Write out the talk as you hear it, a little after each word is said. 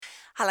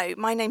Hello,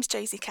 my name's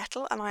Josie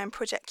Kettle and I am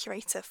Project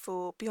Curator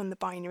for Beyond the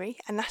Binary,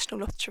 a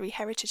National Lottery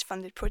Heritage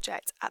funded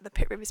project at the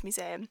Pitt Rivers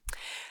Museum.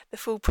 The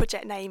full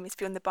project name is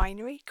Beyond the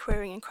Binary,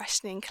 Querying and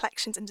Questioning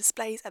Collections and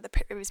Displays at the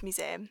Pitt Rivers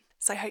Museum.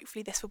 So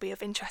hopefully this will be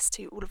of interest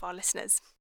to all of our listeners.